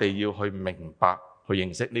我哋要去明白、去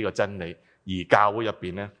認識呢個真理，而教會入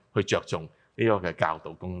邊咧去着重呢個嘅教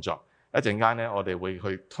導工作。一陣間咧，我哋會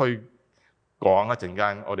去推廣一陣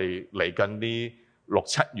間，我哋嚟緊呢6、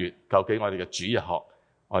7月，究竟我哋嘅主日學，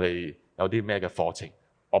我哋有啲咩嘅課程？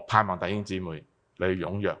我盼望弟兄姊妹你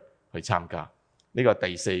踴躍去參加。呢個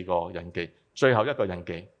第4個印記，最後一個印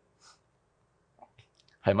記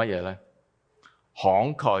係乜嘢呢？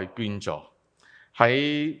慷慨捐助。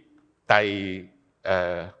喺第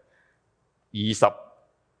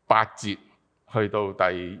節去到第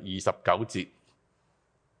29節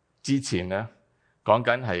之前咧，講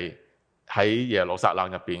緊係喺耶路撒冷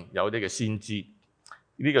入邊有啲嘅先知，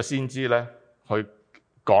呢個先知咧，佢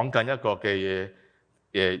講緊一個嘅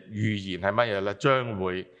預言係乜嘢咧？將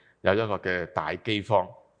會有一個嘅大饑荒，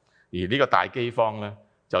而呢個大饑荒咧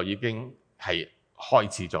就已經係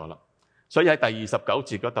開始咗啦。所以喺第29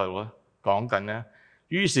節嗰度咧講緊咧，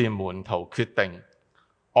於是門徒決定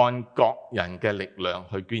按各人嘅力量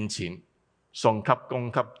去捐錢，送給供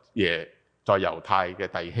給在猶太嘅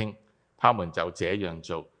弟兄，他們就這樣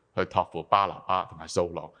做，去託付巴拿巴同埋掃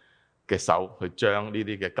羅嘅手，去將呢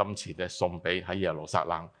啲嘅金錢咧送俾喺耶路撒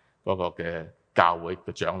冷嗰個嘅教會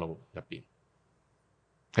嘅長老入邊。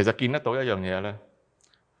其實見得到一樣嘢咧，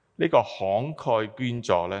呢個慷慨捐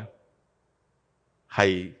助咧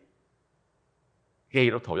係基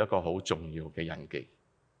督徒一個好重要嘅印記。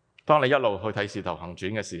當你一路去睇《使徒行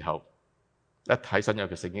傳》嘅時候，一睇新約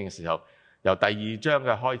嘅聖經嘅時候，由第2章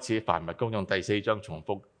嘅開始，凡物公用，第4章重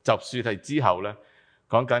複，就算係之後咧，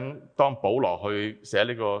講緊當保羅去寫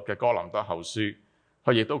呢個嘅哥林多後書，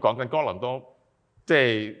佢亦都講緊哥林多，即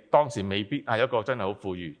係當時未必係一個真係好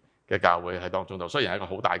富裕嘅教會喺當中度，雖然係一個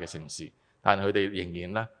好大嘅城市，但係佢哋仍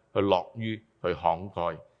然咧去樂於去慷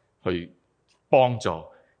慨，去幫助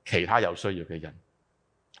其他有需要嘅人。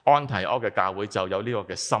安提阿嘅教會就有呢個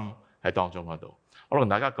嘅心喺當中嗰度。我同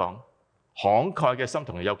大家講，慷慨嘅心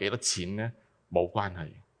同你有幾多錢咧冇關係。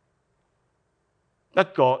一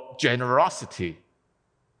個 generosity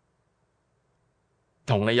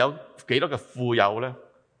同你有幾多嘅富有咧，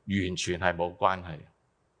完全係冇關係。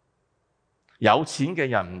有錢嘅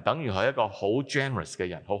人唔等於係一個好 generous 嘅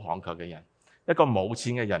人，好慷慨嘅人。一個冇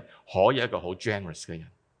錢嘅人可以一個好 generous 嘅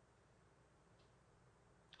人。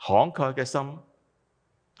慷慨嘅心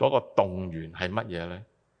嗰個動員係乜嘢咧？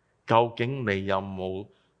究竟你有冇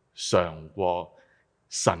嘗過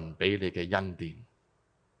神俾你嘅恩典？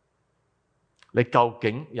你究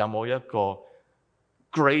竟有冇一個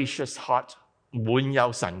gracious heart， 滿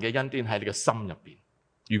有神嘅恩典喺你嘅心入邊？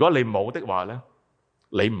如果你冇的話咧，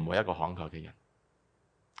你唔會一個慷慨嘅人。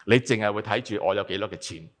你淨係會睇住我有幾多嘅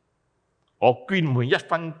錢，我捐每一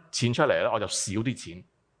分錢出嚟咧，我就少啲錢。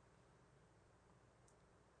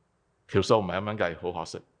條數唔係咁樣計，好可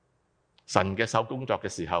惜。神嘅手工作嘅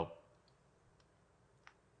時候，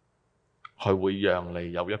佢會讓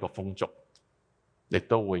你有一個豐足，亦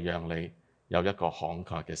都會讓你有一個慷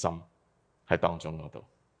慨嘅心喺當中嗰度。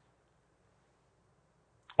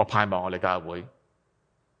我盼望我哋教會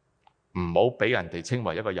唔好俾人哋稱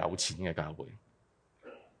為一個有錢嘅教會，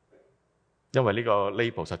因為呢個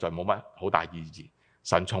label 實在冇乜好大意義。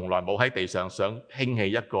神從來冇喺地上想興起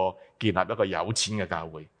一個建立一個有錢嘅教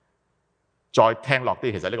會。再聽落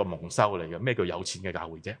啲，其實呢個蒙羞嚟嘅。咩叫有錢嘅教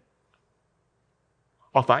會啫？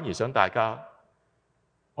我反而想大家，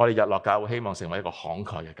我哋日落教會希望成為一個慷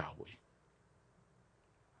慨嘅教會。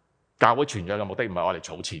教會存在嘅目的唔係我哋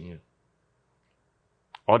儲錢嘅。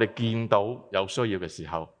我哋見到有需要嘅時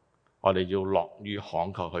候，我哋要樂於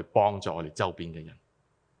慷慨去幫助我哋周邊嘅人。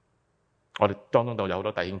我哋當中度有好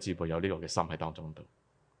多弟兄姊妹有呢個嘅心喺當中度，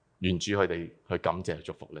願主佢哋去感謝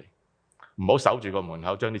祝福你。唔好守住個門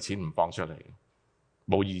口，將啲錢唔放出嚟，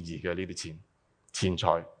冇意義嘅呢啲錢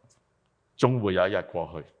財，終會有一日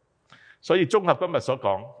過去。所以綜合今日所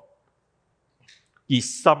講，熱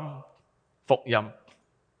心福音，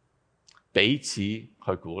彼此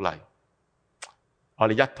去鼓勵，我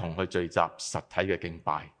哋一同去聚集實體嘅敬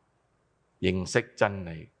拜，認識真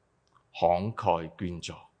理，慷慨捐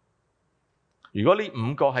助。如果呢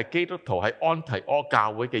5個係基督徒喺安提阿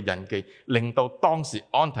教會嘅印記，令到當時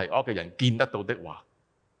安提阿嘅人見得到的話，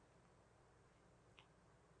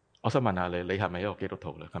我想問下你，你係咪一個基督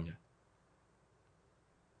徒咧？今日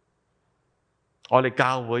我哋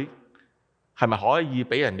教會係咪可以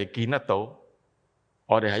俾人哋見得到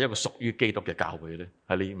我哋係一個屬於基督嘅教會咧？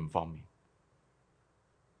喺呢5方面，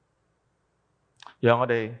讓我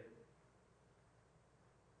哋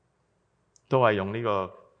都係用呢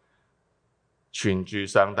個存住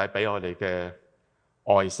上帝俾我哋嘅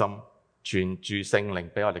愛心，存住聖靈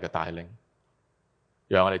俾我哋嘅帶領，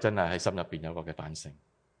讓我哋真係喺心入邊有個嘅反省。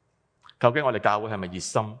究竟我哋教會係咪熱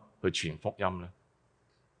心去傳福音咧？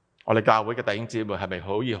我哋教會嘅弟兄姊妹係咪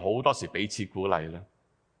可以好多時彼此鼓勵咧？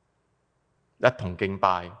一同敬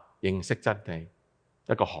拜，認識真理，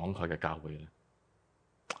一個慷慨嘅教會咧。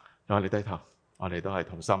讓我哋低頭，我哋都係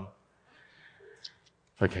同心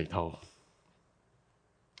去祈禱。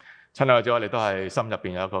親愛嘅主，我哋都係心入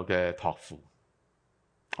邊有一個嘅託付，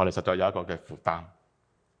我哋實在有一個嘅負擔。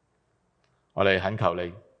我哋懇求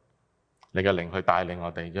你，你嘅靈去帶領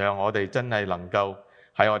我哋，讓我哋真係能夠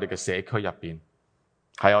喺我哋嘅社區入邊，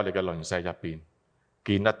喺我哋嘅鄰舍入邊，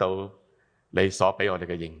見得到你所俾我哋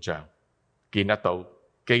嘅形象，見得到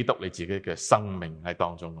基督你自己嘅生命喺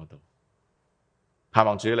當中嗰度。盼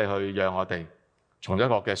望主你去讓我哋從一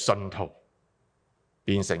個嘅信徒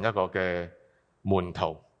變成一個嘅門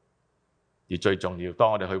徒，而最重要，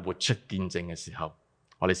當我哋去活出見證嘅時候，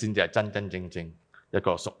我哋先至係真真正正一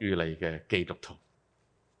個屬於你嘅基督徒。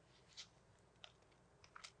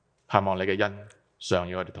盼望你嘅恩常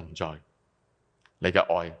與我哋同在，你嘅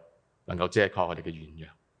愛能夠遮蓋我哋嘅軟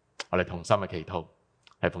弱。我哋同心嘅祈禱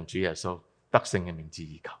係奉主耶穌得勝嘅名字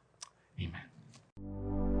而求，阿們。